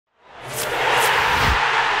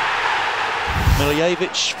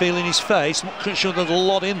Miljevic feeling his face, not sure there's a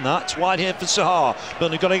lot in that. It's wide here for ZAHA.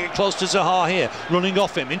 Burnley got to get close to ZAHA here. Running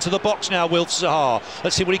off him, into the box now, Wilf ZAHA.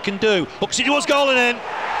 Let's see what he can do. Hooks it towards goal and in.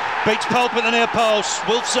 Beats Pope at the near post.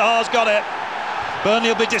 Wilf ZAHA's got it. Burnley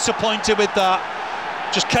will be disappointed with that.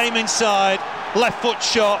 Just came inside, left foot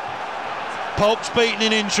shot. Pope's beaten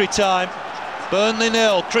in injury time. Burnley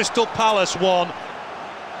 0, Crystal Palace 1.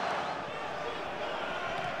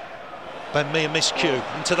 Ben Mee a miscue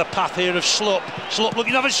into the path here of Schlupp. Schlupp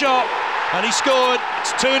looking to have a shot, and he scored.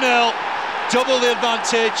 It's 2-0, double the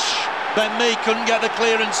advantage. Ben Mee couldn't get the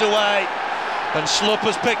clearance away, and Schlupp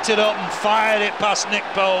has picked it up and fired it past Nick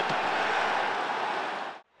Pope.